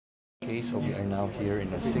Okay, so we are now here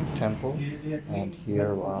in a Sikh temple, and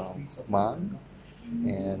here Man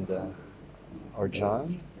and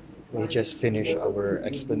Arjan, we just finished our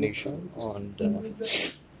explanation on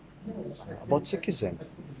about Sikhism.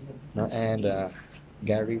 No? And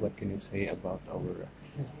Gary, what can you say about our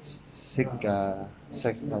Sikh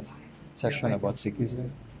section about Sikhism?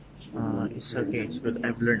 It's okay, it's good.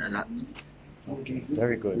 I've learned a lot. Okay,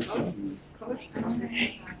 very good.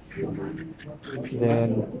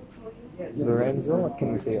 Then Lorenzo, what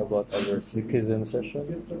can you say about our Sikhism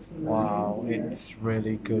session? Wow, it's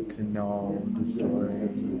really good to know the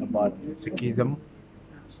story about Sikhism.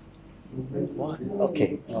 What?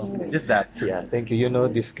 Okay. Just that. Yeah, thank you. You know,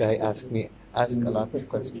 this guy asked a lot of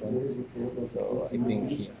questions, so I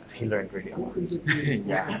think he learned really a lot.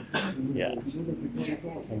 Yeah. Yeah.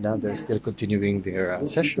 And now they're still continuing their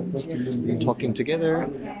sessions, talking together,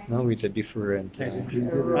 with the different.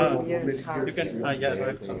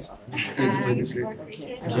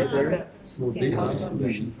 So they are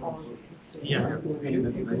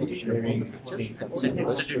sharing some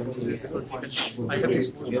questions.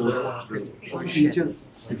 Features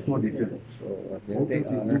is more detailed. So there they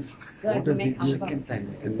are. What does it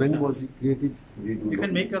mean? And when was it created? You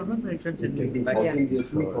can make your own reference in Okay,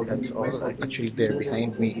 so that's all. Actually, there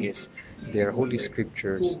behind me is their holy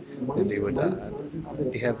scriptures that they would that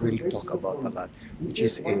they have really talked about a lot, which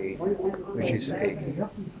is a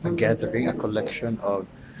gathering, a collection of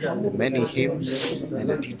the many hymns and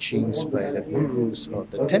the teachings by the gurus of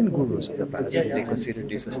the 10 gurus of the past. And they consider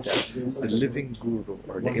this as the living guru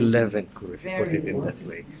or the 11th guru, if you put it in that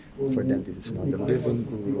way. For them, this is now the living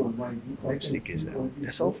guru of Sikhism.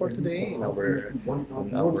 That's all for today in our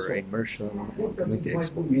immersion and community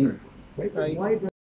exposure. Bye bye.